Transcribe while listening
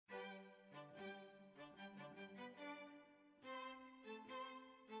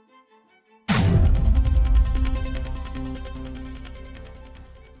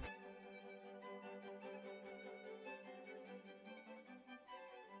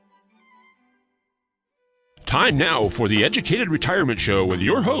Time now for the Educated Retirement Show with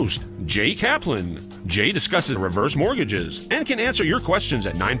your host, Jay Kaplan. Jay discusses reverse mortgages and can answer your questions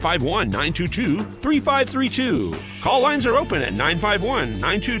at 951-922-3532. Call lines are open at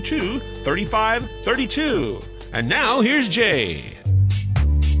 951-922-3532. And now here's Jay.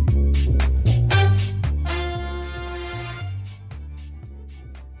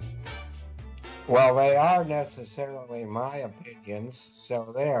 Well, they are necessarily my opinions,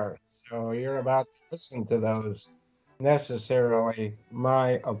 so there. So you're about to listen to those necessarily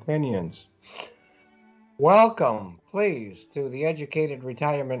my opinions. Welcome, please, to the Educated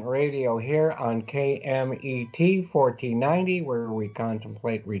Retirement Radio here on KMET 1490, where we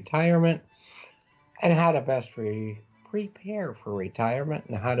contemplate retirement and how to best prepare for retirement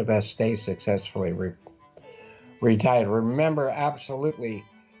and how to best stay successfully retired. Remember, absolutely,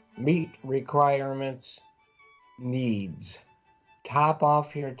 meet requirements, needs. Top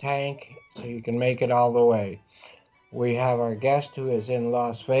off your tank so you can make it all the way. We have our guest who is in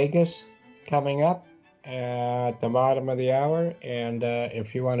Las Vegas coming up at the bottom of the hour, and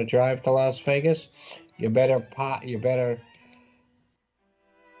if you want to drive to Las Vegas, you better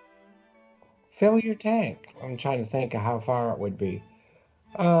fill your tank. I'm trying to think of how far it would be.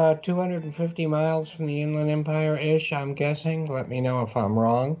 250 miles from the Inland Empire-ish, I'm guessing. Let me know if I'm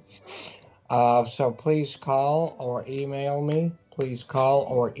wrong. So please call or email me. Please call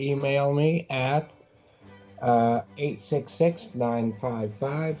or email me at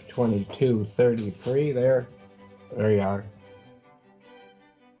 866-955-2233. There you are.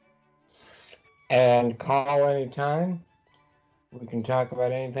 And call anytime. We can talk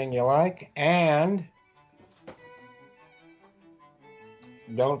about anything you like. And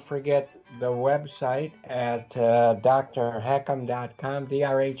don't forget the website at drheckham.com,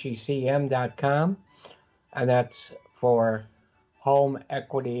 drhecm.com, and that's for home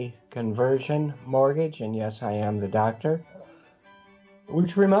equity conversion mortgage. And yes, I am the doctor.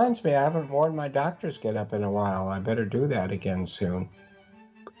 Which reminds me, I haven't worn my doctor's get-up in a while. I better do that again soon.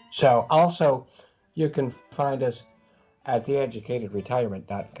 So also, you can find us at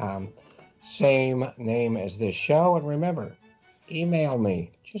theeducatedretirement.com. Same name as this show. And remember, email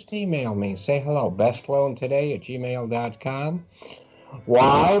me. Just email me. Say hello. bestloantoday@gmail.com.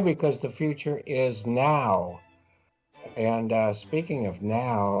 Why? Because the future is now. And speaking of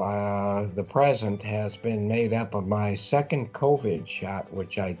now, the present has been made up of my second COVID shot,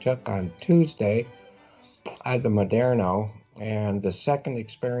 which I took on Tuesday. I had the Moderno, and the second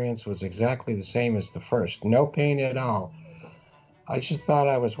experience was exactly the same as the first. No pain at all. I just thought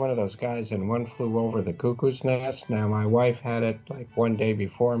I was one of those guys and one flew over the cuckoo's nest. Now, my wife had it like one day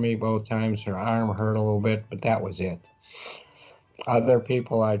before me. Both times her arm hurt a little bit, but that was it. Other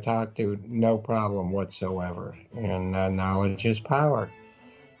people I talked to, no problem whatsoever. And knowledge is power.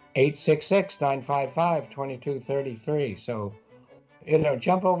 866-955-2233. So,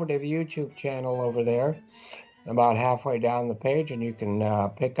 jump over to the YouTube channel over there, about halfway down the page, and you can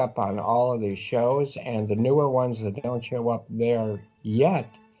pick up on all of these shows. And the newer ones that don't show up there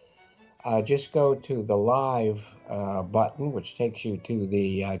yet, just go to the live button, which takes you to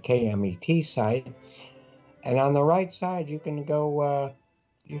the KMET site. And on the right side, you can go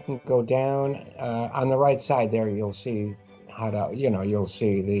down. On the right side there, you'll see you'll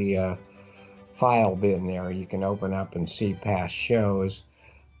see the file bin there. You can open up and see past shows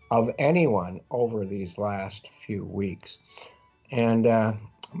of anyone over these last few weeks. And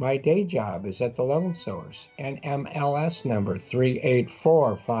my day job is at the Loan Source, NMLS number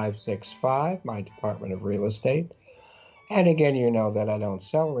 384565, my Department of Real Estate. And again, you know that I don't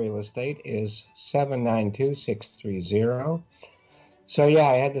sell real estate, is 792630. So yeah,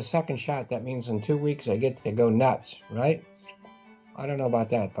 I had the second shot. That means in 2 weeks I get to go nuts, right? I don't know about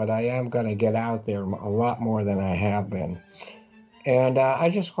that, but I am going to get out there a lot more than I have been. And I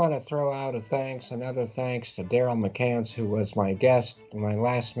just want to throw out another thanks to Daryl McCants, who was my guest, my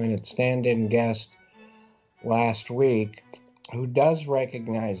last-minute stand-in guest last week, who does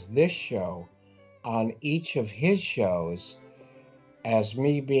recognize this show on each of his shows as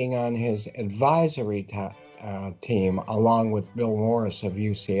me being on his advisory team, along with Bill Morris of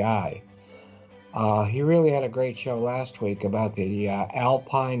UCI. He really had a great show last week about the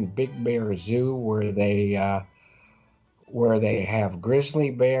Alpine Big Bear Zoo, where they have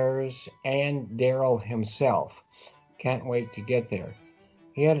grizzly bears and Daryl himself. Can't wait to get there.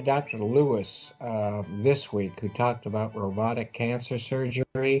 He had a Dr. Lewis this week who talked about robotic cancer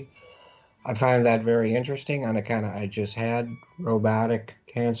surgery. I find that very interesting on account of I just had robotic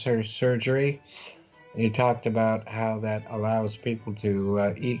cancer surgery. He talked about how that allows people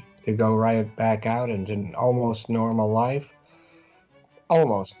to go right back out into an almost normal life.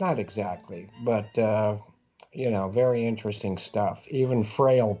 Almost, not exactly, but very interesting stuff. Even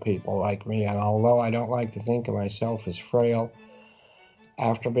frail people like me, and although I don't like to think of myself as frail,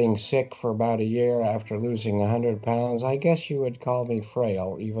 after being sick for about a year, after losing 100 pounds, I guess you would call me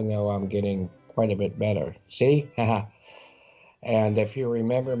frail, even though I'm getting quite a bit better. See? And if you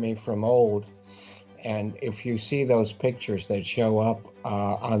remember me from old, and if you see those pictures that show up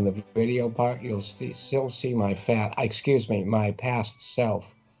on the video part, you'll still see my my past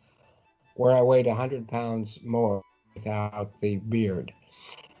self, where I weighed 100 pounds more without the beard.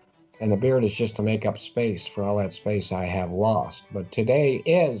 And the beard is just to make up space for all that space I have lost. But today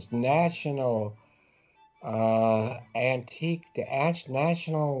is National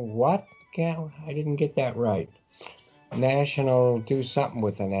National what? I didn't get that right. National Do Something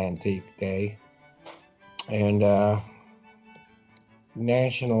with an Antique Day. And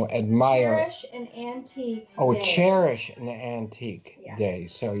National Admire. Cherish an Antique Day. Cherish an Antique Day.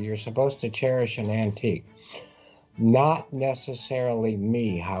 So you're supposed to cherish an antique. Not necessarily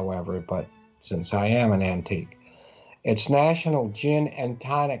me, however, but since I am an antique. It's National Gin and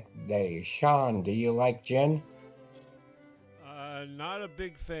Tonic Day. Sean, do you like gin? Not a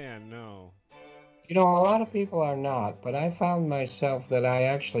big fan, no. A lot of people are not, but I found myself that I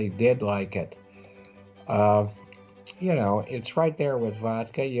actually did like it. It's right there with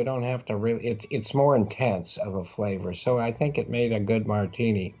vodka. You don't have to really, it's more intense of a flavor. So I think it made a good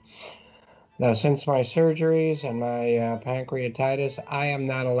martini. Now, since my surgeries and my pancreatitis, I am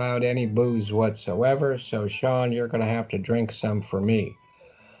not allowed any booze whatsoever. So, Sean, you're going to have to drink some for me.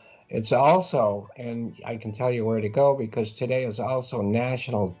 It's also, and I can tell you where to go because today is also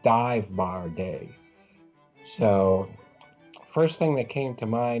National Dive Bar Day. So, first thing that came to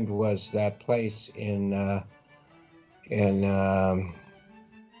mind was that place we're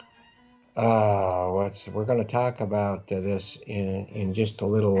going to talk about this in just a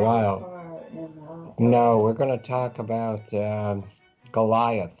little while. No, we're going to talk about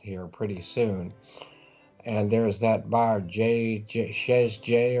Goliath here pretty soon. And there's that bar, Chez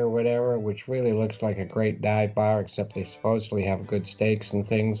J or whatever, which really looks like a great dive bar, except they supposedly have good steaks and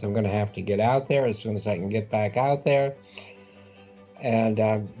things. I'm going to have to get out there as soon as I can get back out there. And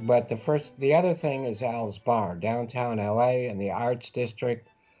but the other thing is Al's Bar, downtown LA in the Arts District.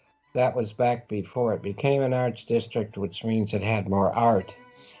 That was back before it became an Arts District, which means it had more art.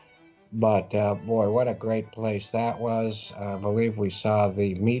 But boy, what a great place that was. I believe we saw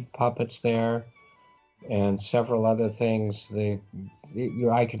the meat puppets there and several other things.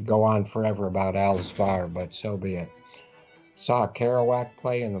 I could go on forever about Al's Bar, but so be it. Saw Kerouac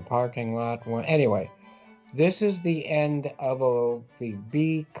play in the parking lot. Anyway, this is the end of the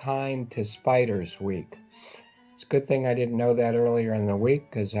Be Kind to Spiders week. It's a good thing I didn't know that earlier in the week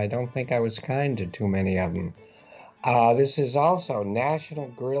because I don't think I was kind to too many of them. This is also National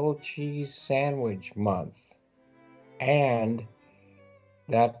Grilled Cheese Sandwich Month. And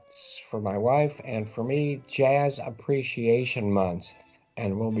that's for my wife and for me, Jazz Appreciation Month.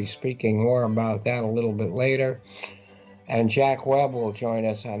 And we'll be speaking more about that a little bit later. And Jack Webb will join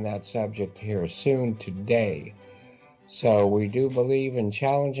us on that subject here soon today. So we do believe in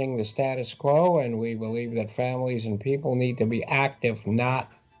challenging the status quo, and we believe that families and people need to be active,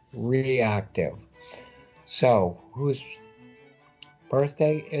 not reactive. So, whose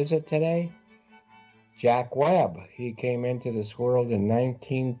birthday is it today? Jack Webb. He came into this world in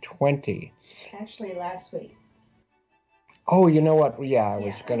 1920. Actually, last week. Oh, you know what? Yeah, I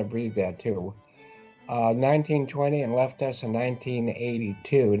was going to read that too. 1920 and left us in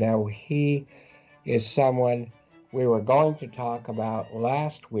 1982. Now, he is someone we were going to talk about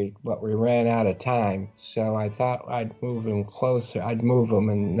last week, but we ran out of time. So I thought I'd move him closer. I'd move him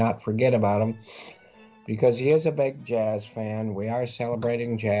and not forget about him. Because he is a big jazz fan. We are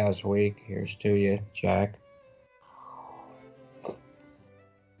celebrating Jazz Week. Here's to you, Jack.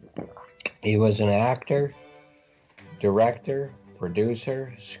 He was an actor, director,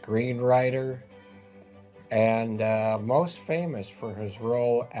 producer, screenwriter, and most famous for his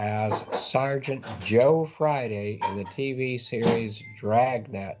role as Sergeant Joe Friday in the TV series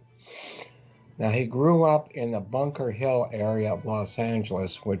Dragnet. Now, he grew up in the Bunker Hill area of Los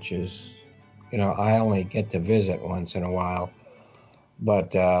Angeles, which is, I only get to visit once in a while.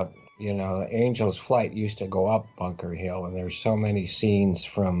 But, Angel's Flight used to go up Bunker Hill, and there's so many scenes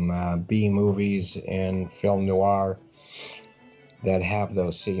from B movies and film noir that have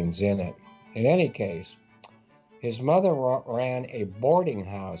those scenes in it. In any case, his mother ran a boarding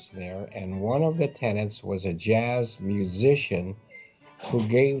house there, and one of the tenants was a jazz musician who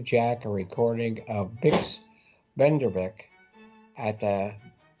gave Jack a recording of Bix Beiderbecke at the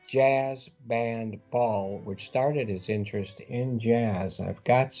Jazz Band Ball, which started his interest in jazz. I've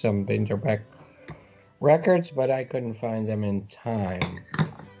got some Beiderbecke records, but I couldn't find them in time.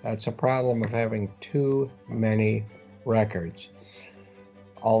 That's a problem of having too many records.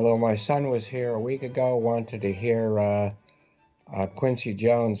 Although my son was here a week ago, wanted to hear Quincy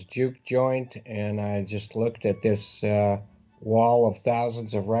Jones' Juke Joint, and I just looked at this wall of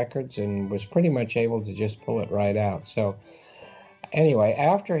thousands of records and was pretty much able to just pull it right out. So anyway,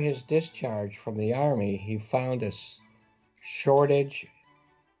 after his discharge from the Army, he found a shortage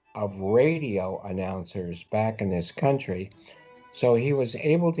of radio announcers back in this country. So he was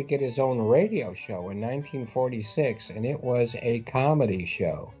able to get his own radio show in 1946, and it was a comedy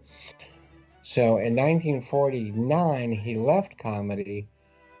show. So in 1949, he left comedy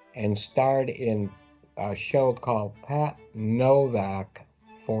and starred in a show called Pat Novak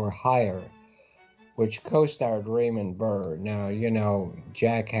for Hire, which co-starred Raymond Burr. Now, you know,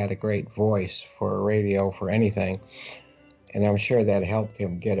 Jack had a great voice for radio, for anything, and I'm sure that helped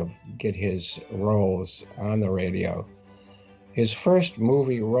him get his roles on the radio. His first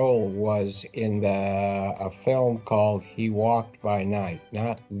movie role was in a film called He Walked by Night.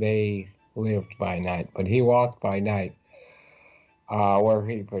 Not They Lived by Night, but He Walked by Night, where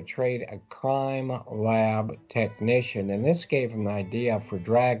he portrayed a crime lab technician. And this gave him an idea for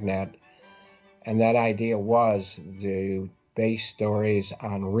Dragnet, and that idea was to base stories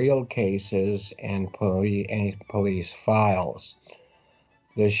on real cases and police files.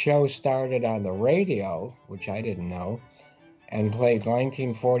 The show started on the radio, which I didn't know, and played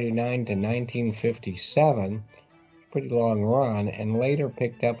 1949 to 1957, pretty long run, and later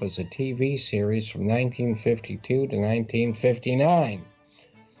picked up as a TV series from 1952 to 1959.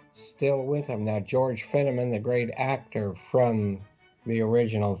 Still with him. Now, George Finneman, the great actor from the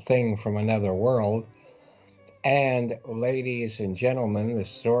original Thing from Another World, and Ladies and Gentlemen, the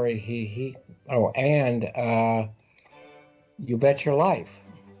story and You Bet Your Life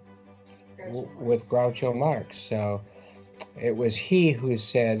with Groucho Marx. So it was he who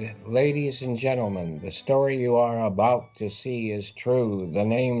said, "Ladies and gentlemen, the story you are about to see is true. The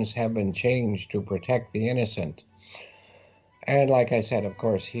names have been changed to protect the innocent." And like I said, of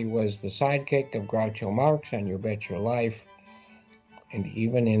course, he was the sidekick of Groucho Marx on You Bet Your Life, and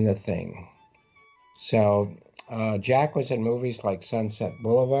even in The Thing. So Jack was in movies like Sunset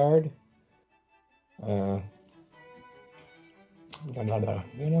Boulevard. You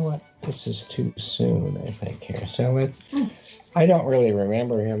know what? This is too soon, I think, here. So I don't really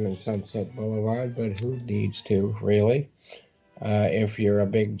remember him in Sunset Boulevard, but who needs to, really? If you're a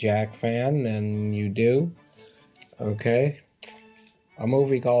big Jack fan, then you do. Okay. A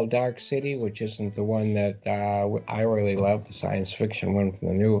movie called Dark City, which isn't the one that I really love, the science fiction one from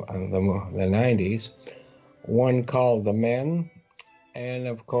the 90s. One called The Men, and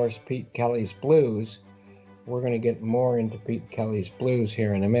of course Pete Kelly's Blues. We're going to get more into Pete Kelly's Blues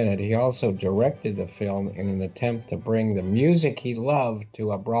here in a minute. He also directed the film in an attempt to bring the music he loved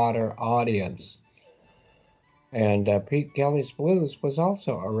to a broader audience. And Pete Kelly's Blues was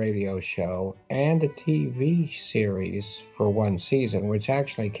also a radio show and a TV series for one season, which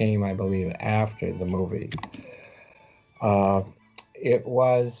actually came, I believe, after the movie. It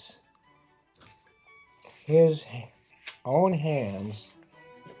was his own hands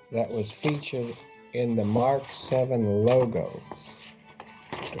that was featured in the Mark 7 logo.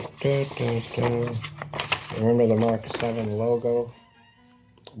 Remember the Mark 7 logo,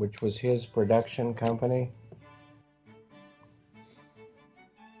 which was his production company?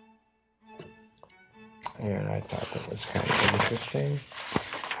 And I thought that was kind of interesting.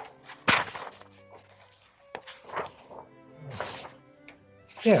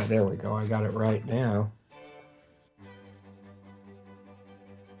 Yeah, there we go. I got it right now.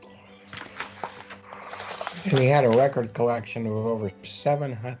 And he had a record collection of over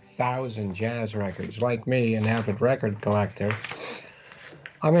 7,000 jazz records. Like me, an avid record collector,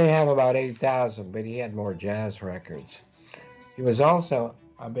 I may have about 8,000, but he had more jazz records. He was also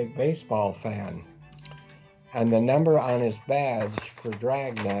a big baseball fan. And the number on his badge for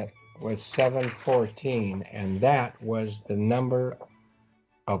Dragnet was 714, and that was the number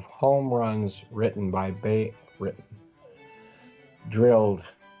of home runs drilled.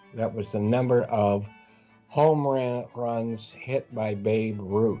 That was the number of home runs hit by Babe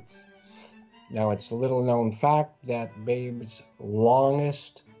Ruth. Now, it's a little known fact that Babe's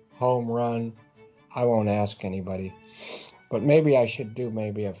longest home run, I won't ask anybody, but maybe I should do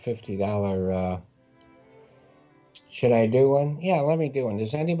maybe a $50, should I do one? Yeah, let me do one.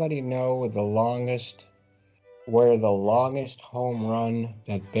 Does anybody know where the longest home run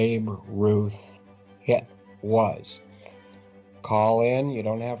that Babe Ruth hit was? Call in. You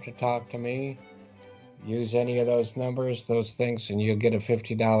don't have to talk to me. Use any of those numbers, those things, and you'll get a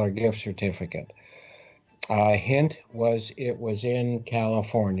 $50 gift certificate. Hint was it was in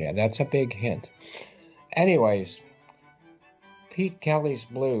California. That's a big hint. Anyways, Pete Kelly's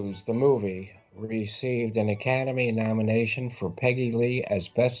Blues, the movie, received an Academy nomination for Peggy Lee as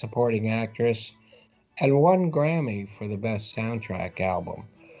Best Supporting Actress and 1 Grammy for the Best Soundtrack Album.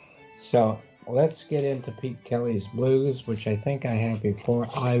 So let's get into Pete Kelly's Blues, which I think I have before.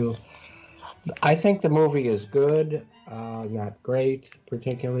 I think the movie is good, not great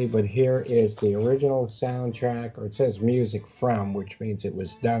particularly, but here is the original soundtrack, or it says music from, which means it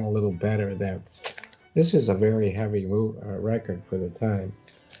was done a little better than. This is a very heavy record for the time.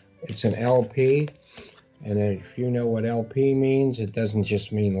 It's an LP, and if you know what LP means, it doesn't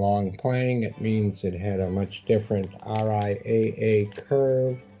just mean long playing. It means it had a much different RIAA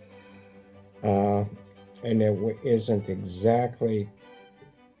curve, and it isn't exactly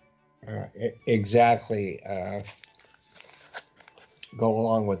go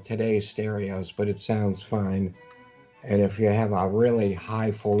along with today's stereos, but it sounds fine. And if you have a really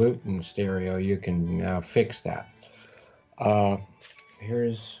highfalutin stereo, you can fix that.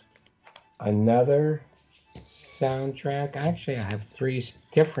 Here's another soundtrack. Actually, I have 3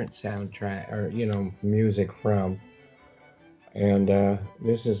 different soundtrack, or music from. And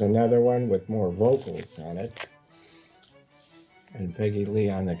this is another one with more vocals on it. And Peggy Lee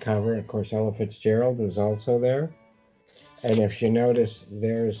on the cover. Of course, Ella Fitzgerald was also there. And if you notice,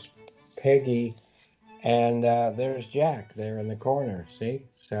 there's Peggy. And there's Jack there in the corner, see?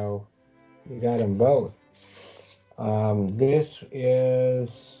 So you got them both. This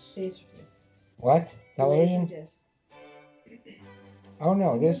is... Laserdisc. What? Television? Laserdisc. Oh,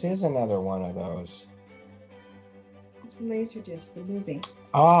 no, this is another one of those. It's the Laserdisc, the movie.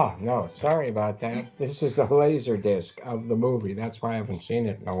 Ah, no, sorry about that. This is a Laserdisc of the movie. That's why I haven't seen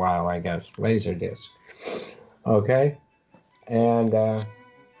it in a while, I guess. Laserdisc. Okay? And...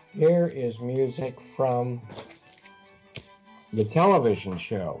 here is music from the television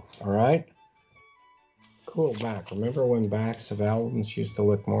show, all right? Cool back. Remember when backs of albums used to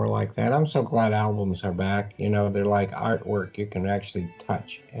look more like that? I'm so glad albums are back. They're like artwork you can actually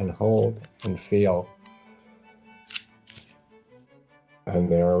touch and hold and feel.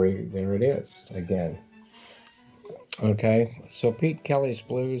 And there it is again. Okay, so Pete Kelly's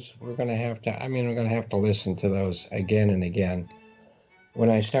Blues, we're going to have to listen to those again and again. When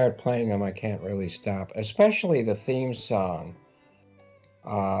I start playing them, I can't really stop. Especially the theme song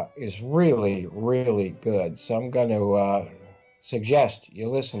is really, really good. So I'm going to suggest you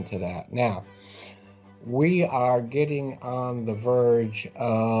listen to that. Now, we are getting on the verge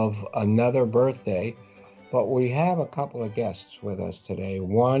of another birthday, but we have a couple of guests with us today.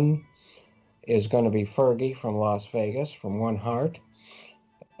 One is going to be Fergie from Las Vegas, from One Heart.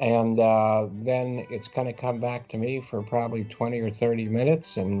 And then it's going to come back to me for probably 20 or 30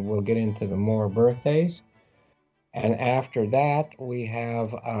 minutes, and we'll get into the more birthdays. And after that, we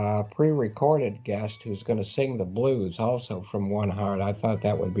have a pre-recorded guest who's going to sing the blues also from One Heart. I thought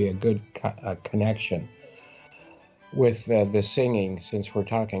that would be a good connection with the singing, since we're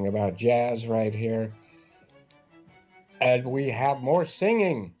talking about jazz right here. And we have more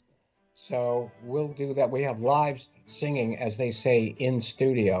singing. So we'll do that. We have live singing, as they say, in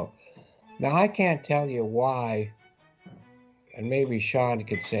studio. Now, I can't tell you why, and maybe Sean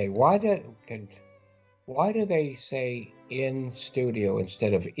could say, why do they say in studio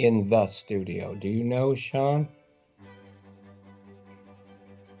instead of in the studio? Do you know, Sean?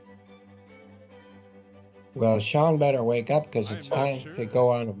 Well, Sean better wake up, because it's time to go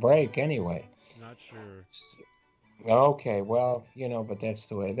on a break anyway. Not sure. Okay, well, but that's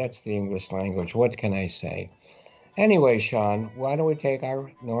the English language. What can I say? Anyway, Sean, why don't we take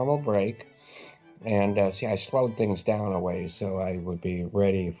our normal break? And see, I slowed things down a way so I would be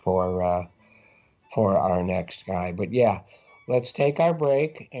ready for our next guy. But yeah, let's take our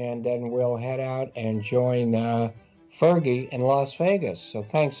break, and then we'll head out and join Fergie in Las Vegas. So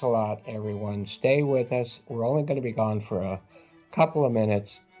thanks a lot, everyone. Stay with us. We're only going to be gone for a couple of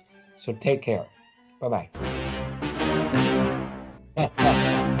minutes, so take care. Bye-bye.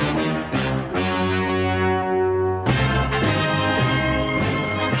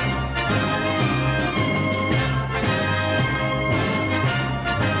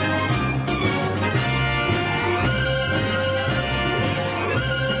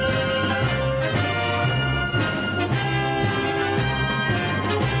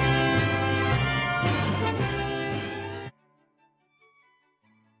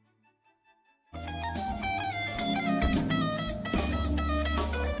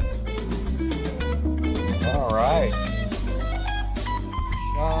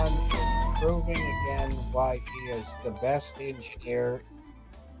 Why he is the best engineer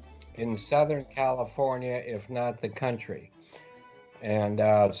in Southern California, if not the country. And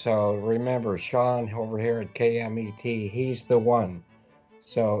so remember, Sean over here at KMET, he's the one.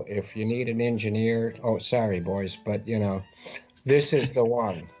 So if you need an engineer, oh, sorry, boys, but this is the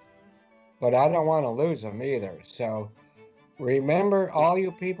one. But I don't want to lose him either. So remember, all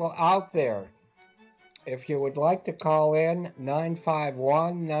you people out there, if you would like to call in,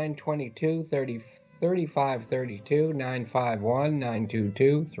 951-922-3532,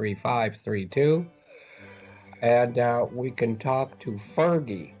 951-922-3532. And we can talk to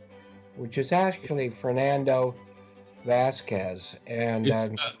Fergie, which is actually Fernando Vasquez. And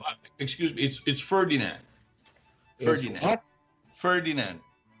excuse me, it's Ferdinand. Ferdinand. What? Ferdinand.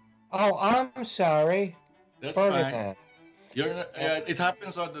 Oh, I'm sorry. That's Ferdinand. fine. It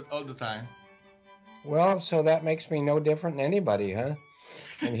happens all the time. Well, so that makes me no different than anybody, huh?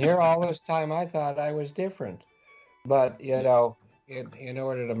 And here all this time I thought I was different. But, in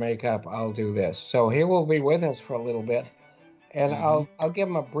order to make up, I'll do this. So he will be with us for a little bit. And I'll give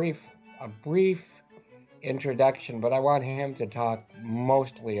him a brief introduction, but I want him to talk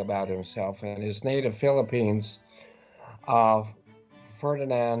mostly about himself and his native Philippines.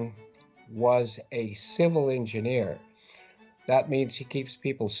 Ferdinand was a civil engineer. That means he keeps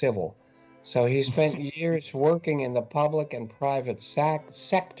people civil. So he spent years working in the public and private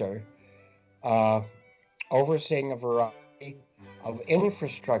sector, overseeing a variety of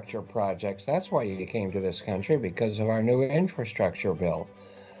infrastructure projects. That's why he came to this country, because of our new infrastructure bill,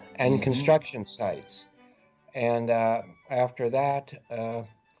 and construction sites. And after that,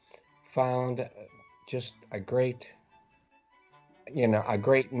 found just a great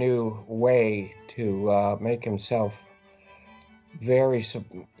new way to make himself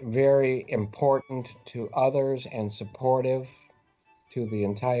very important to others and supportive to the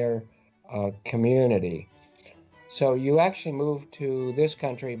entire community. So you actually moved to this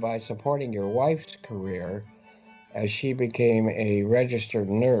country by supporting your wife's career as she became a registered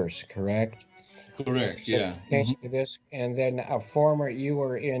nurse, correct? Correct, So yeah. you came to this, and then you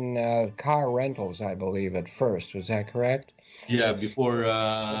were in car rentals, I believe, at first. Was that correct? Yeah, before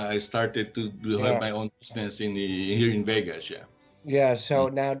I started to have my own business here in Vegas, yeah. Yeah, so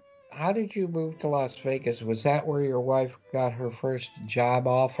now, how did you move to Las Vegas? Was that where your wife got her first job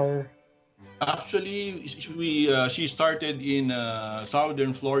offer? Actually, she started in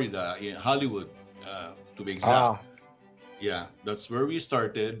southern Florida, in Hollywood, to be exact. Ah, Yeah, that's where we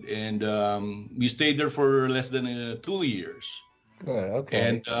started, and we stayed there for less than 2 years. good, okay.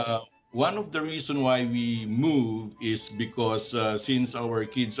 And one of the reasons why we moved is because since our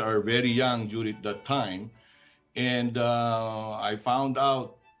kids are very young during that time, and I found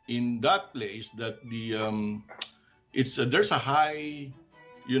out in that place that there's a high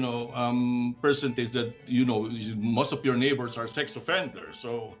percentage that most of your neighbors are sex offenders.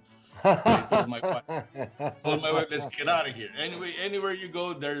 So I told my wife, let's get out of here. Anywhere you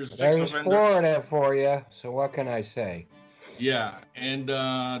go, there's sex There's offenders. Florida for you, so what can I say? Yeah, and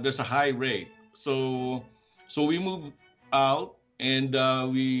there's a high rate. So we moved out, and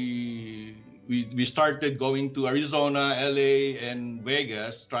we started going to Arizona, LA, and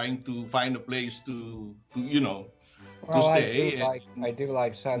Vegas, trying to find a place to stay. I do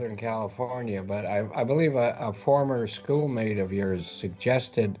like Southern California, but I believe a former schoolmate of yours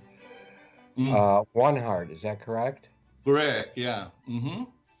suggested One Heart. Is that correct? Correct. Yeah.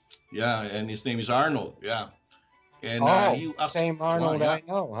 Yeah, and his name is Arnold. Yeah. And same Arnold I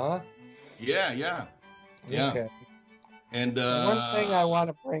know, huh? Yeah. Okay. And one thing I want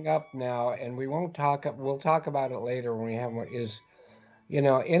to bring up now, and we'll talk about it later when we have more, is,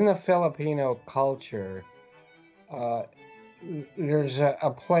 in the Filipino culture, there's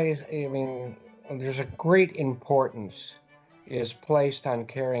a place, there's a great importance is placed on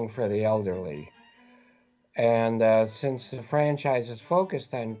caring for the elderly. And since the franchise is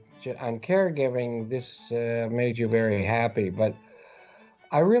focused on caregiving, this made you very happy. But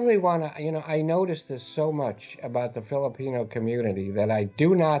I really want to, I noticed this so much about the Filipino community that I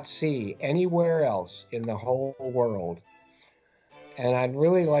do not see anywhere else in the whole world. And I'd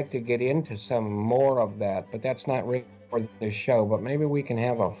really like to get into some more of that, but that's not really for this show. But maybe we can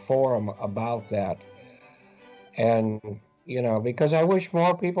have a forum about that. And, because I wish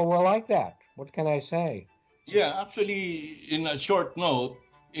more people were like that. What can I say? Yeah, actually, in a short note,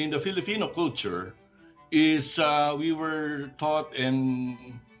 in the Filipino culture, is we were taught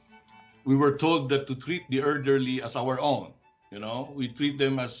and we were told that to treat the elderly as our own. We treat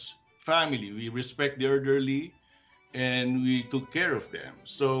them as family. We respect the elderly, and we took care of them.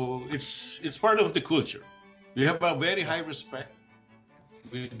 So it's part of the culture. We have a very high respect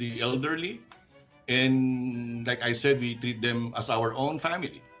with the elderly, and like I said, we treat them as our own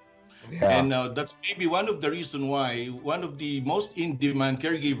family. Yeah. And that's maybe one of the reason why one of the most in-demand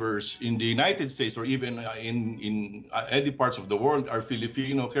caregivers in the United States or even in any parts of the world are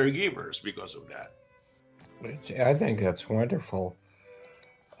Filipino caregivers because of that. I think that's wonderful.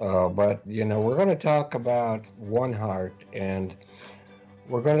 But we're going to talk about One Heart, and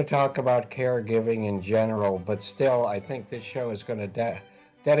we're going to talk about caregiving in general. But still, I think this show is going to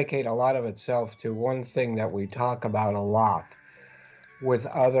dedicate a lot of itself to one thing that we talk about a lot with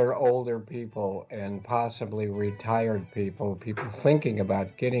other older people and possibly retired people thinking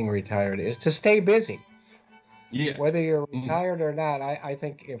about getting retired, is to stay busy. Yes. Whether you're Mhm. retired or not, I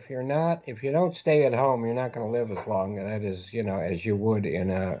think if you don't stay at home, you're not going to live as long. That is, as you would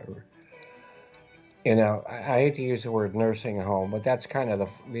in I hate to use the word nursing home, but that's kind of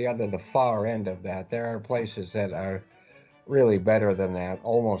the far end of that. There are places that are really better than that,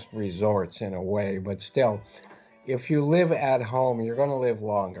 almost resorts in a way, but still, if you live at home, you're going to live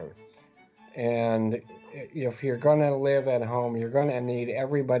longer. And if you're going to live at home, you're going to need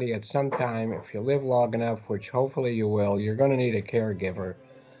everybody at some time. If you live long enough, which hopefully you will, you're going to need a caregiver.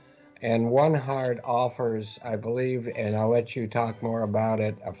 And One Heart offers, I believe, and I'll let you talk more about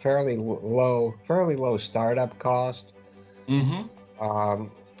it, a fairly low startup cost, Mhm. um,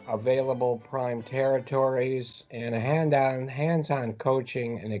 available prime territories, and hands-on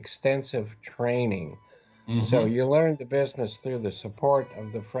coaching and extensive training. So Mhm. you learn the business through the support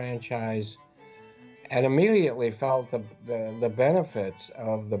of the franchise and immediately felt the benefits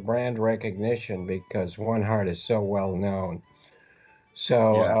of the brand recognition because One Heart is so well known.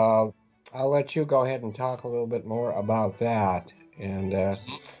 So Yeah. I'll let you go ahead and talk a little bit more about that. And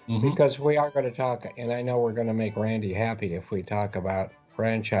Mhm. because we are going to talk, and I know we're going to make Randy happy if we talk about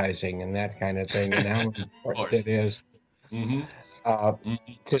franchising and that kind of thing and how Of important course. it is Mhm. uh, Mhm.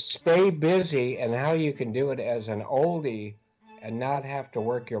 to stay busy and how you can do it as an oldie and not have to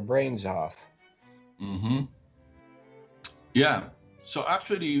work your brains off. Mhm. Yeah. So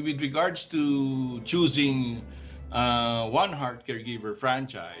actually, with regards to choosing One Heart Caregiver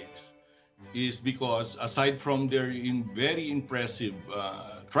franchise, is because aside from their very impressive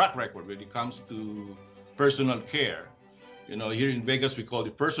track record when it comes to personal care, here in Vegas we call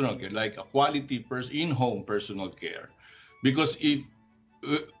it personal care, like a quality in-home personal care. Because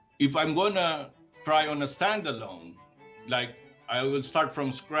uh, if I'm gonna try on a standalone, like I will start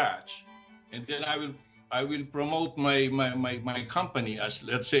from scratch, and then I will promote my company as,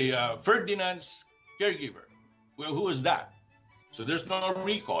 let's say, Ferdinand's caregiver. Well, who is that? So there's no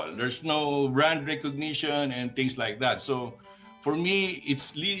recall, there's no brand recognition and things like that. So for me,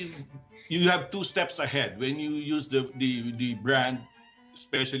 you have two steps ahead when you use the brand,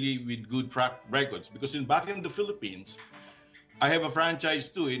 especially with good track records. Because back in the Philippines, I have a franchise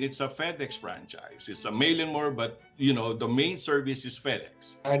too, and it's a FedEx franchise. It's a mail and more, but the main service is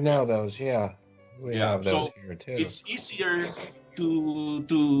FedEx. I know those, yeah. We Yeah. have those So here too. it's easier to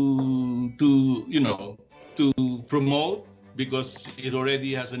promote because it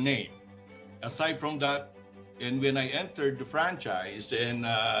already has a name. Aside from that, and when I entered the franchise, and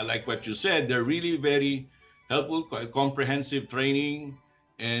like what you said, they're really very helpful, quite comprehensive training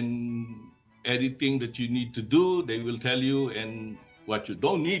and anything that you need to do, they will tell you, and what you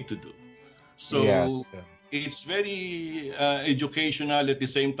don't need to do. Yes. So it's very educational at the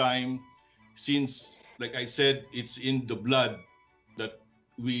same time, since, like I said, it's in the blood that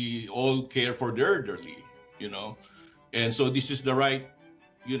we all care for the elderly, you know. And so this is the right,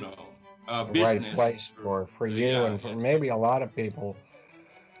 you know, The right business. place for you Yeah, and for yeah. maybe a lot of people.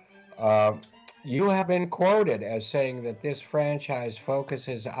 Uh, you have been quoted as saying that this franchise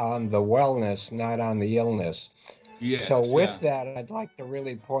focuses on the wellness, not on the illness. So, Yes, with yeah. that, I'd like to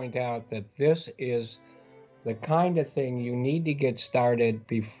really point out that this is the kind of thing you need to get started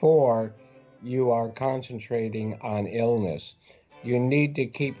before you are concentrating on illness. You need to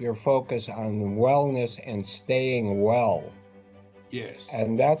keep your focus on wellness and staying well. Yes.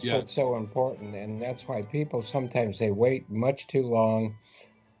 And that's Yeah. what's so important. And that's why people sometimes they wait much too long.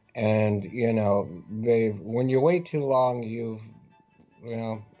 And, when you wait too long, you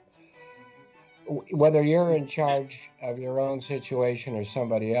know, whether you're in charge of your own situation or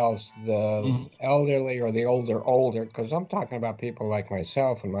somebody else, the Mhm. elderly or the older, because I'm talking about people like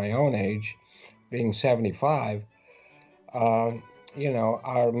myself and my own age, being 75, uh,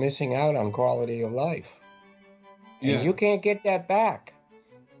 are missing out on quality of life. And Yeah. you can't get that back.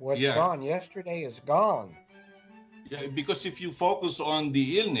 What's Yeah. gone yesterday is gone. Yeah, because if you focus on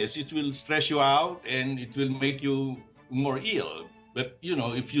the illness, it will stress you out and it will make you more ill. But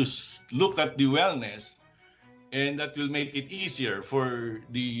if you look at the wellness, and that will make it easier for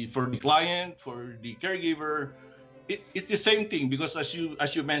the client, for the caregiver, it's the same thing because as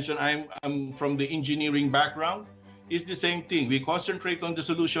you mentioned, I'm from the engineering background. It's the same thing. We concentrate on the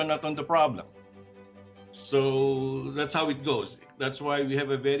solution, not on the problem. So that's how it goes. That's why we have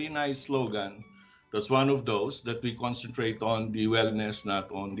a very nice slogan. That's one of those that we concentrate on the wellness,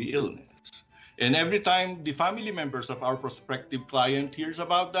 not on the illness. And every time the family members of our prospective client hears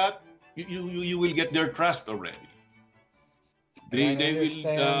about that, you will get their trust already. They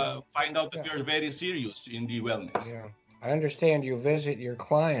will find out that you're very serious in the wellness. Yeah. I understand you visit your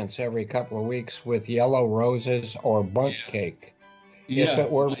clients every couple of weeks with yellow roses or bundt cake. Yeah. If it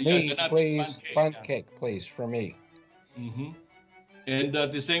were me, the please, bundt yeah. cake, please, for me. Mm-hmm. And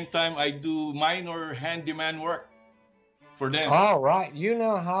at the same time, I do minor handyman work for them. All right. You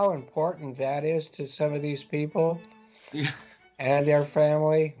know how important that is to some of these people Yeah. and their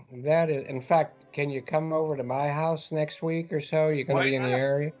family? That is, in fact, can you come over to my house next week or so? You're going to Why be in the not?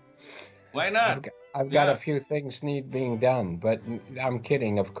 area? Why not? I've got Yeah. a few things need being done, but I'm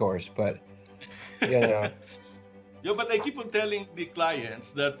kidding, of course. But, you know, Yeah, but I keep on telling the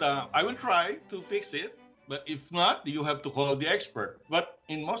clients that I will try to fix it, but if not, you have to call the expert. But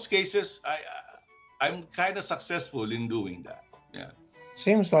in most cases, I'm kind of successful in doing that. Yeah.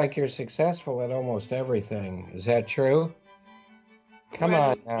 seems like you're successful at almost everything. Is that true? Come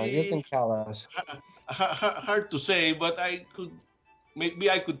Well, on now, you can tell us. hard to say, but maybe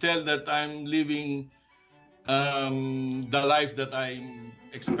I could tell that I'm living the life that I'm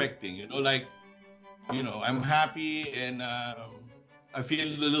expecting. I'm happy and I feel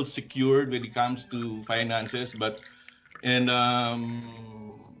a little secured when it comes to finances. And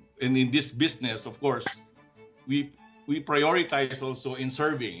in this business, of course, we prioritize also in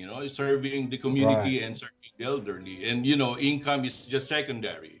serving. Serving the community Right. and serving the elderly. And income is just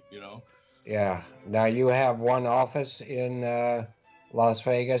secondary. Yeah. Now you have one office in Las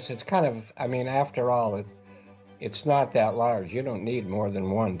Vegas. It's kind of, I mean, after all, it's not that large. You don't need more than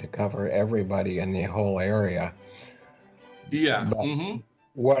one to cover everybody in the whole area. Yeah. But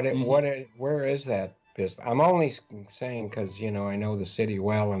where is that business? I'm only saying because, I know the city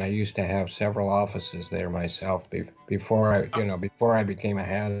well, and I used to have several offices there myself before I became a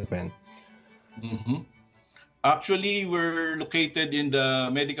has-been. Mm-hmm. Actually, we're located in the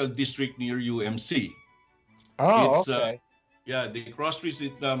medical district near UMC. Oh, It's okay. the cross streets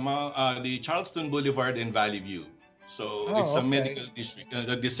the Charleston Boulevard and Valley View. So it's a okay. medical district,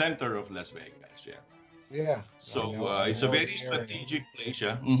 the center of Las Vegas. Yeah. Yeah. So I it's a know very the area. strategic place.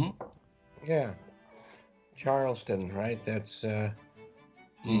 Yeah. Mm-hmm. Yeah. Charleston, right? That's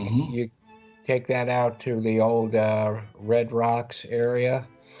Mm-hmm. you take that out to the old Red Rocks area,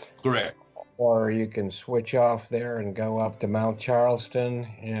 Correct. or you can switch off there and go up to Mount Charleston,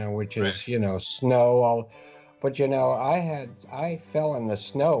 which is snow all. But I fell in the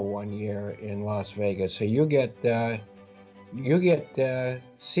snow one year in Las Vegas, so you get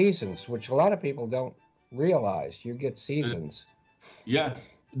seasons, which a lot of people don't realize. You get seasons. Yeah.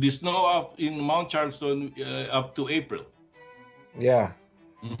 The snow up in Mount Charleston up to April. Yeah,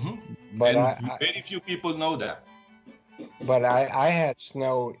 Mm-hmm. but And very few people know that. But I had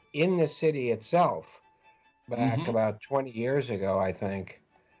snow in the city itself back Mhm. about 20 years ago, I think.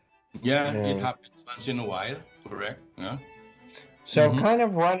 Yeah, it Yeah. happens once in a while. Correct. Yeah. So Mhm. kind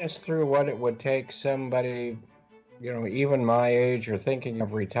of run us through what it would take somebody, even my age or thinking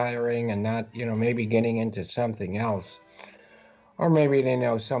of retiring and not, maybe getting into something else. Or maybe they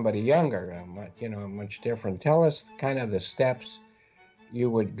know somebody younger, much different. Tell us kind of the steps you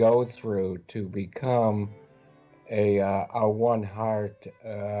would go through to become a One Heart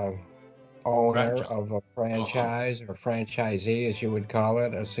owner Franchise. of a franchise or franchisee, as you would call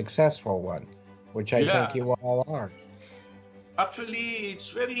it, a successful one, which I think Yeah. you all are. Actually, it's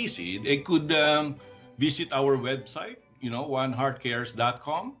very easy. They could visit our website,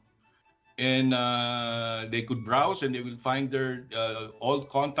 oneheartcares.com, and they could browse and they will find their all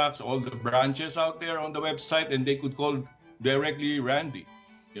contacts, all the branches out there on the website, and they could call directly Randy.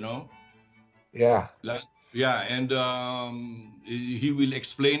 Yeah. Yeah, and he will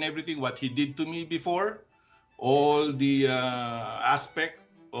explain everything what he did to me before, all the aspect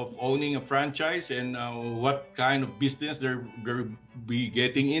of owning a franchise and what kind of business they're be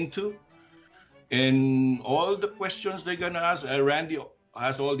getting into, and all the questions they're gonna ask. Randy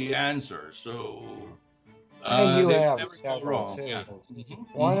has all the answers, so And you they have never go several wrong. too. Yeah. Mhm,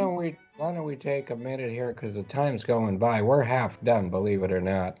 Why mhm. don't we take a minute here because the time's going by. We're half done, believe it or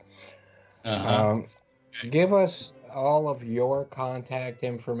not. Uh-huh. Give us all of your contact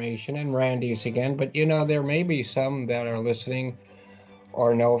information and Randy's again, but there may be some that are listening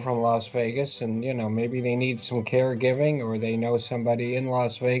or know from Las Vegas and maybe they need some caregiving or they know somebody in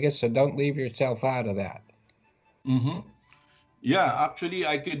Las Vegas, so don't leave yourself out of that. Mm-hmm. Yeah, actually,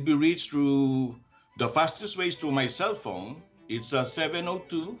 I could be reached through the fastest ways through my cell phone. It's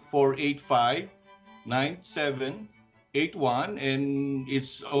 702-485-9781, and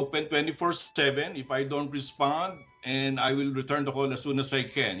it's open 24/7. If I don't respond, and I will return the call as soon as I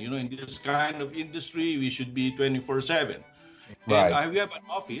can. You know, in this kind of industry, we should be 24/7. And Right. we have an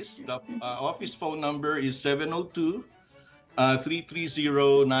office. The office phone number is 702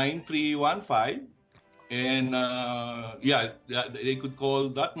 330 9315. And yeah, they could call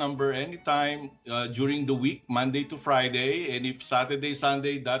that number anytime during the week, Monday to Friday. And if Saturday,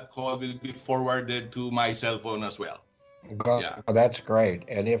 Sunday, that call will be forwarded to my cell phone as well. Well, Yeah. that's great.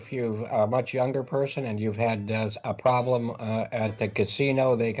 And if you're a much younger person and you've had a problem at the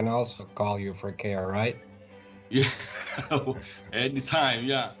casino, they can also call you for care, right? Yeah. Anytime.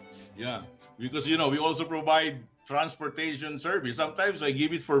 Yeah. Yeah. Because, you know, we also provide transportation service. Sometimes I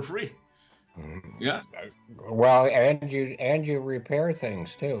give it for free. Yeah. Well, and you repair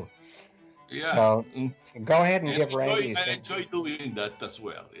things too. Yeah. So go ahead and give I Randy's. enjoy doing that as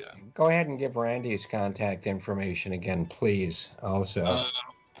well. Yeah. Go ahead and give Randy's contact information again, please. Also.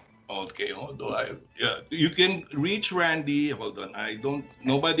 Okay, hold on. Yeah, you can reach Randy. Hold on.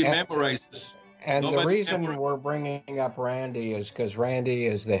 Nobody memorizes. And the Nobody reason we're bringing up Randy is because Randy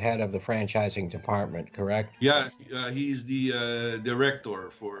is the head of the franchising department, correct? Yeah, he's the director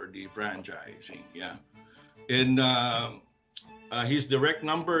for the franchising. Yeah, and his direct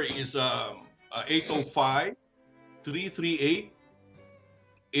number is 805 338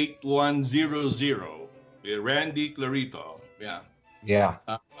 8100. Randy Clarito. Yeah. Yeah.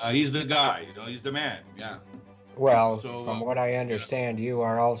 He's the guy. You know, he's the man. Yeah. Well, So, from what I understand, you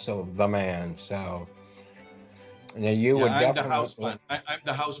are also the man. So, you would I'm the definitely. house band. I'm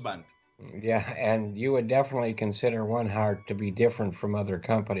the house band. Yeah, and you would definitely consider One Heart to be different from other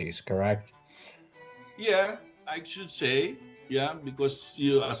companies, correct? Yeah, I should say, yeah, because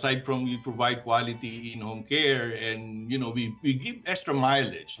aside from we provide quality in-home care, and you know we give extra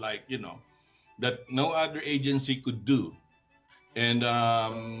mileage, like that no other agency could do, and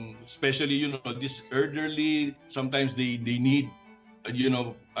especially this elderly, sometimes they need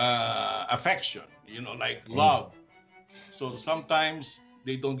affection, like love. So sometimes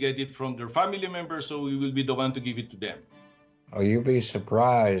they don't get it from their family members, so we will be the one to give it to them. Oh, you'd be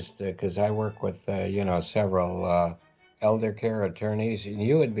surprised because I work with, several elder care attorneys, and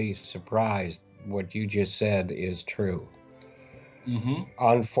you would be surprised what you just said is true. Mm-hmm.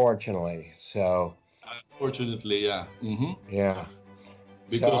 Unfortunately, so. Unfortunately, yeah. Mm-hmm. Yeah.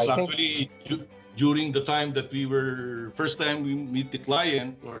 Because so actually, during the time that first time we meet the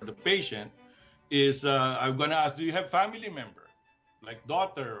client or the patient, is I'm gonna ask, do you have family member, like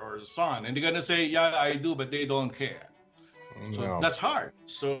daughter or son? And they're gonna say, yeah, I do, but they don't care. So that's hard.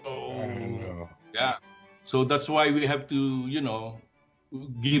 So yeah, so that's why we have to,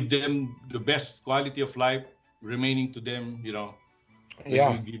 give them the best quality of life remaining to them,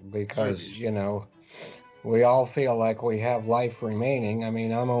 Yeah, because we all feel like we have life remaining. I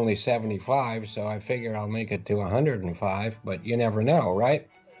mean, I'm only 75, so I figure I'll make it to 105, but you never know, right?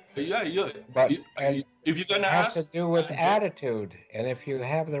 Yeah, But if you're gonna have ask, to do with attitude, and if you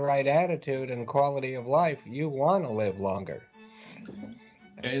have the right attitude and quality of life, you want to live longer.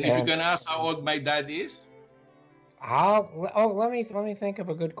 And if you're gonna ask how old my dad is, let me think of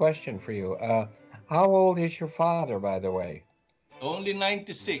a good question for you. How old is your father, by the way? Only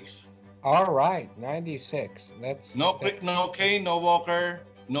 96. All right, 96. No cane, no walker,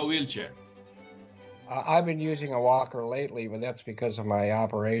 no wheelchair. I've been using a walker lately, but that's because of my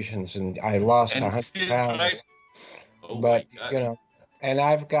operations, and I lost 100 pounds. But and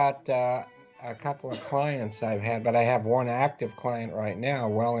I've got a couple of clients I've had, but I have one active client right now,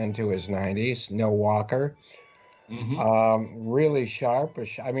 well into his 90s, no walker. Mm-hmm. Really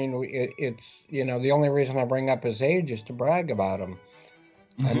sharpish. I mean, it's the only reason I bring up his age is to brag about him.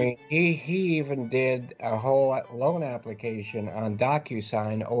 Mm-hmm. I mean, he even did a whole loan application on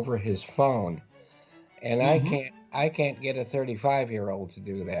DocuSign over his phone, and mm-hmm. I can't get a 35-year-old to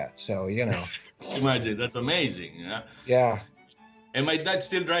do that. So Just imagine, that's amazing. Yeah. Yeah. And my dad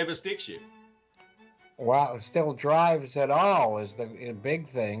still drives a stick shift. Wow, still drives at all is the big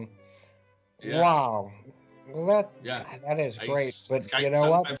thing. Yeah. Wow. Well, that is great. But you know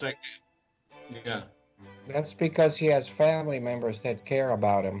what? Yeah. That's because he has family members that care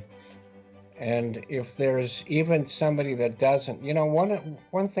about him. And if there's even somebody that doesn't,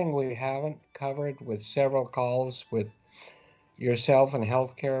 one thing we haven't covered with several calls with yourself and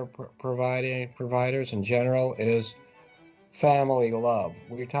healthcare providers in general is family love.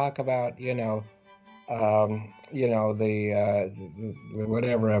 We talk about, the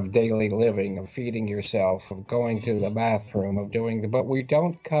whatever of daily living, of feeding yourself, of going to the bathroom, of doing but we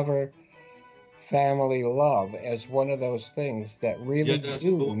don't cover family love as one of those things that really Yes,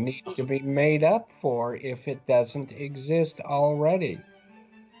 do need to be made up for if it doesn't exist already.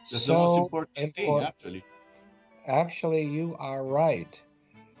 that's the most So important thing, important. actually. Actually, you are right.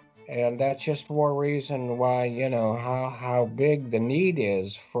 And that's just more reason why, how big the need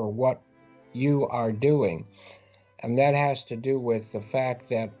is for what you are doing. And that has to do with the fact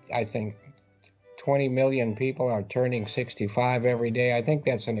that I think 20 million people are turning 65 every day. I think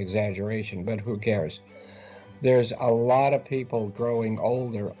that's an exaggeration, but who cares? There's a lot of people growing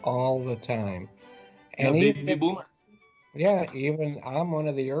older all the time. Yeah, And baby boomer. even I'm one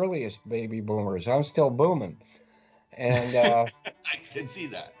of the earliest baby boomers. I'm still booming. And I can see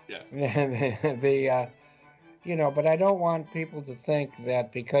that. Yeah. but I don't want people to think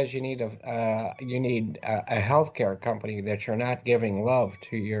that because you need a healthcare company that you're not giving love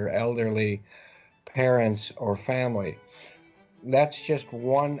to your elderly parents or family. That's just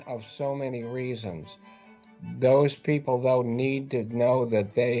one of so many reasons. Those people, though, need to know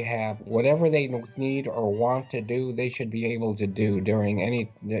that they have whatever they need or want to do, they should be able to do during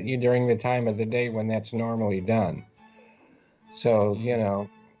the time of the day when that's normally done. So,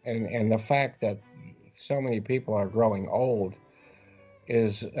 and the fact that so many people are growing old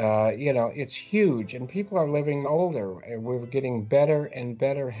is, it's huge, and people are living older, and we're getting better and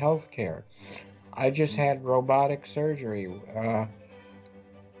better health care. I just had robotic surgery,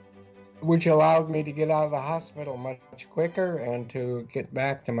 which allowed me to get out of the hospital much quicker and to get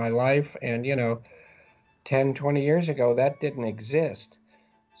back to my life. And, 10, 20 years ago, that didn't exist.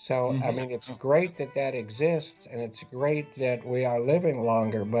 So, I mean, it's great that that exists, and it's great that we are living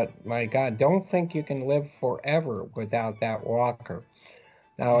longer, but my God, don't think you can live forever without that walker.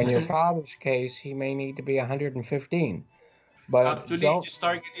 Now, in your father's case, he may need to be 115, but Actually, his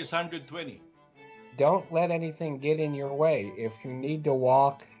target is 120. don't let anything get in your way. If you need to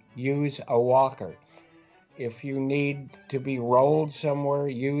walk, use a walker. If you need to be rolled somewhere,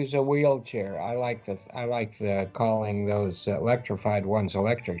 use a wheelchair. I like the calling those electrified ones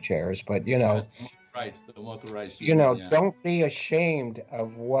electric chairs, but The motorized don't be ashamed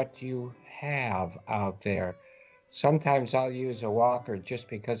of what you have out there. Sometimes I'll use a walker just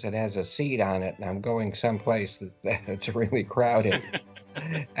because it has a seat on it and I'm going someplace that's really crowded.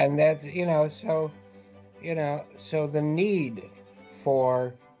 And that's, so the need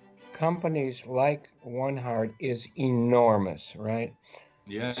for companies like One Heart is enormous, right?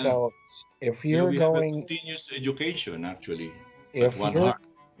 Yeah. So if Yeah, you're we have a going, continuous education, actually, at if One you're, Heart.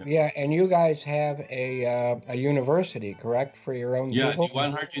 yeah, and you guys have a university, correct, for your own Yeah, people? the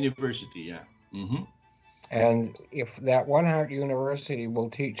One Heart University, yeah. And if that One Heart University will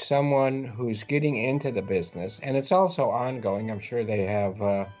teach someone who's getting into the business, and it's also ongoing, I'm sure they have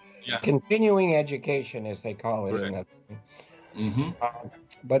Yeah, continuing education, as they call it in correct. the.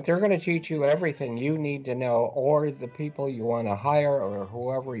 But they're going to teach you everything you need to know, or the people you want to hire, or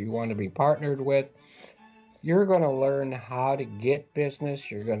whoever you want to be partnered with. You're going to learn how to get business.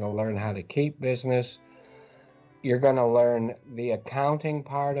 You're going to learn how to keep business. You're going to learn the accounting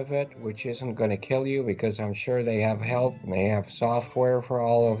part of it, which isn't going to kill you because I'm sure they have help and they have software for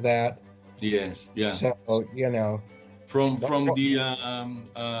all of that. Yes, yeah. So, From the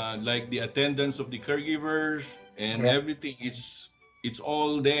like the attendance of the caregivers and Yeah. everything, it's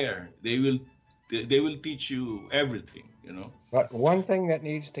all there. They will teach you everything, But one thing that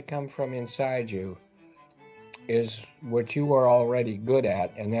needs to come from inside you is what you are already good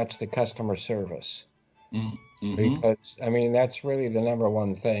at, and that's the customer service. Because, I mean, that's really the number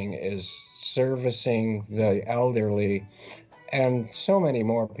one thing is servicing the elderly. And so many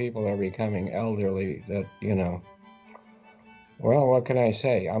more people are becoming elderly that, well, what can I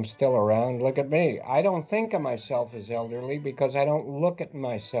say? I'm still around. Look at me. I don't think of myself as elderly because I don't look at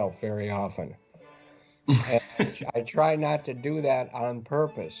myself very often. And I try not to do that on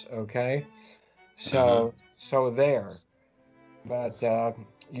purpose, okay? So there. But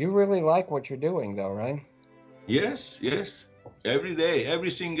you really like what you're doing, though, right? Yes, yes. Every day,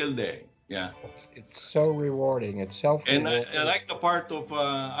 every single day. Yeah. It's so rewarding. It's And self-rewarding. I like the part of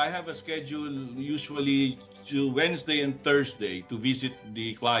I have a schedule usually to Wednesday and Thursday to visit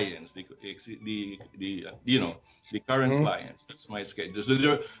the clients, the current clients. That's my schedule. So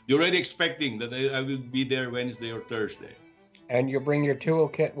they're already expecting that I will be there Wednesday or Thursday. And you bring your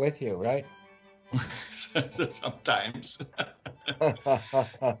toolkit with you, right? Sometimes.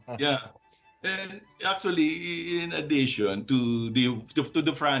 Yeah. And actually, in addition to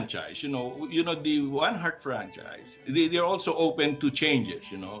the franchise, the One Heart franchise, they're also open to changes.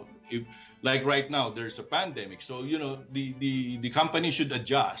 If like right now, there's a pandemic. So, the company should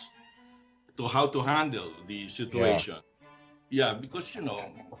adjust to how to handle the situation. Yeah, because,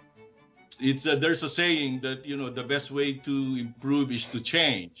 it's there's a saying that, the best way to improve is to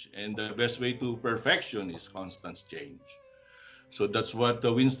change, and the best way to perfection is constant change. So that's what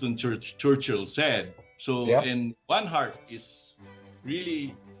Winston Churchill said. So, and One Heart is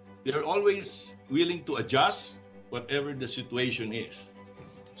really, they're always willing to adjust whatever the situation is.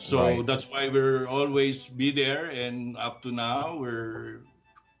 So that's why we're always be there, and up to now we're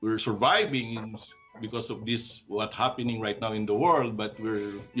surviving because of this what happening right now in the world, but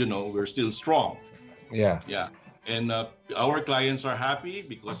we're still strong. Yeah. And our clients are happy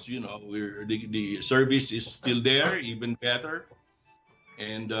because we're the service is still there, even better,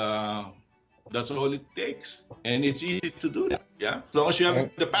 and that's all it takes, and it's easy to do that. Yeah, as long as you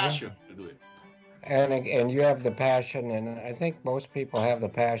have the passion to do it. And you have the passion, and I think most people have the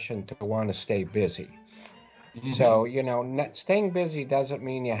passion to want to stay busy. Mm-hmm. So, staying busy doesn't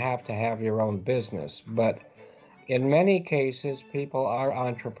mean you have to have your own business, but in many cases, people are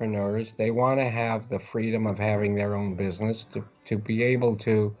entrepreneurs. They want to have the freedom of having their own business, to be able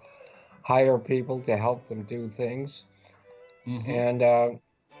to hire people to help them do things. Mm-hmm.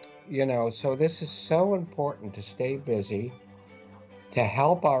 And, so this is so important to stay busy, to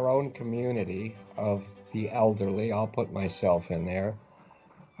help our own community of the elderly. I'll put myself in there.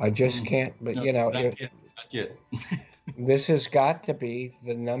 I just can't, but not yet. This has got to be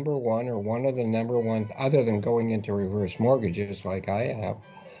the number one, or one of the number one, other than going into reverse mortgages like I have.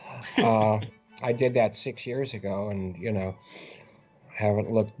 I did that 6 years ago, and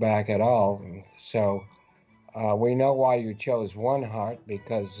haven't looked back at all. So we know why you chose One Heart,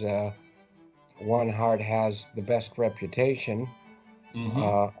 because One Heart has the best reputation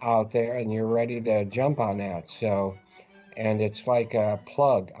out there, and you're ready to jump on that. So, and it's like a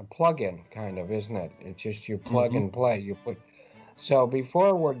plug-in kind of, isn't it? It's just you plug and play. So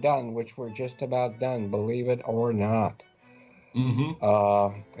before we're done, which we're just about done, believe it or not, and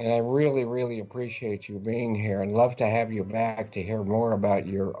I really, really appreciate you being here, and love to have you back to hear more about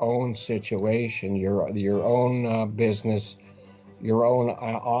your own situation, your own business, your own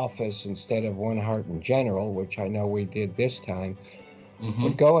office, instead of One Heart in general, which I know we did this time.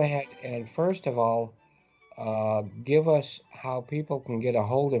 But go ahead and first of all, give us how people can get a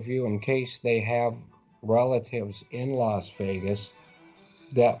hold of you in case they have relatives in Las Vegas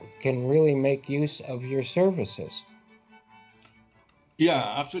that can really make use of your services.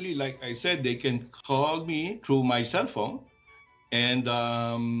 Yeah, actually, like I said, they can call me through my cell phone, and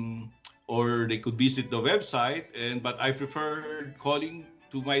or they could visit the website. But I prefer calling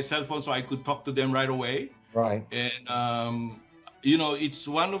to my cell phone so I could talk to them right away. Right. And it's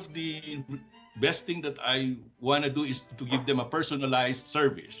one of the best thing that I want to do is to give them a personalized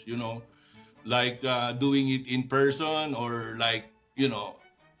service, like doing it in person, or like,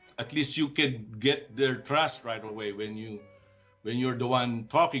 at least you can get their trust right away when you're the one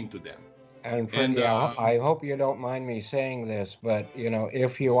talking to them. And I hope you don't mind me saying this, but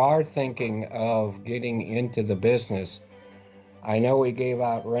if you are thinking of getting into the business, I know we gave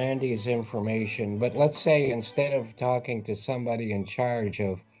out Randy's information, but let's say instead of talking to somebody in charge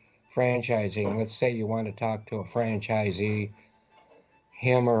of franchising, let's say you want to talk to a franchisee,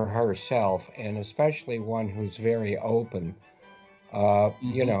 him or herself, and especially one who's very open,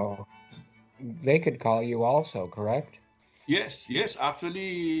 they could call you also, correct? Yes.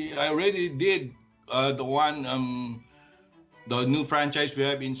 Actually, I already did the new franchise we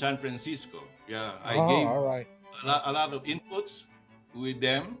have in San Francisco. Yeah, I gave all right. a lot of inputs with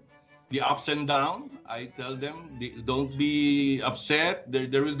them, the ups and downs. I tell them, don't be upset.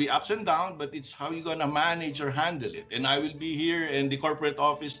 There will be ups and downs, but it's how you're gonna manage or handle it. And I will be here in the corporate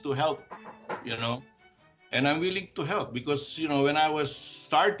office to help, and I'm willing to help because, when I was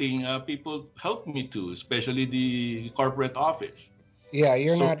starting, people helped me too, especially the corporate office. Yeah,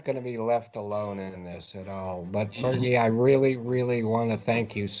 you're not going to be left alone in this at all. But Fergie, I really, really want to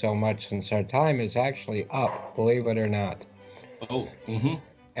thank you so much, since our time is actually up, believe it or not. Oh.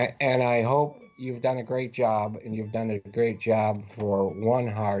 And I hope you've done a great job, and you've done a great job for One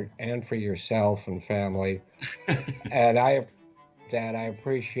Heart and for yourself and family. And I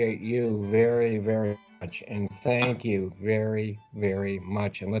appreciate you very, very much, and thank you very, very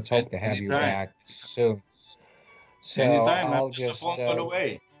much. And let's hope to have you back soon. So anytime, I'll I'm just a phone call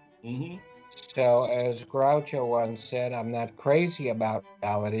away. So as Groucho once said, I'm not crazy about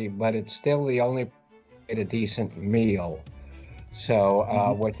reality, but it's still the only way to get a decent meal.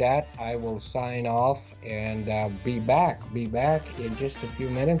 So with that, I will sign off and be back in just a few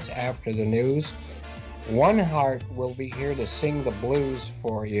minutes after the news. One Heart will be here to sing the blues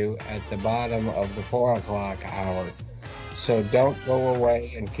for you at the bottom of the 4 o'clock hour. So don't go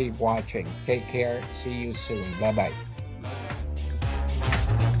away and keep watching. Take care. See you soon. Bye-bye.